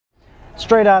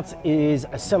Street arts is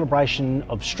a celebration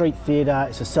of street theatre,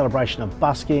 it's a celebration of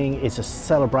busking, it's a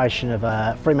celebration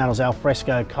of Fremantle's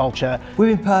alfresco culture.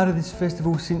 We've been part of this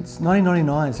festival since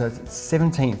 1999, so it's its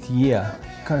 17th year.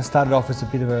 Kind of started off as a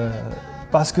bit of a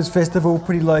buskers festival,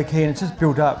 pretty low key, and it's just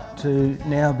built up to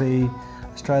now be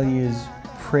Australia's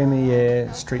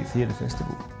premier street theatre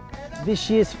festival.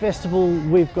 This year's festival,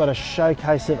 we've got a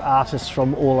showcase of artists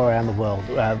from all around the world.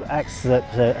 Acts that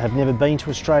have never been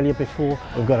to Australia before.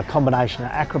 We've got a combination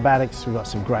of acrobatics, we've got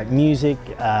some great music,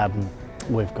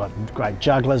 we've got great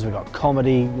jugglers, we've got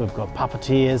comedy, we've got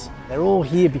puppeteers. They're all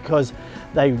here because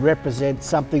they represent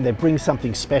something, they bring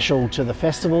something special to the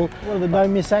festival. One of the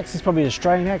no-miss acts is probably an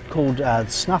Australian act called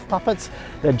Snuff Puppets.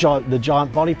 They're the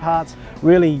giant body parts.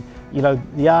 Really, you know,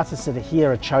 the artists that are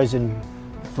here are chosen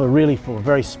for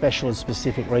very special and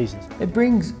specific reasons. It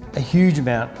brings a huge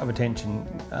amount of attention,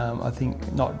 I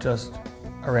think, not just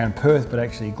around Perth but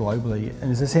actually globally, and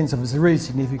there's a sense of it's a really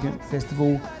significant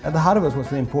festival. At the heart of it,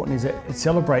 what's really important is that it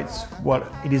celebrates what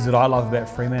it is that I love about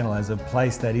Fremantle as a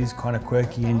place that is kind of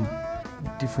quirky and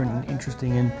different and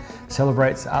interesting and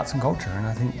celebrates arts and culture, and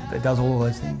I think it does all of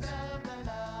those things.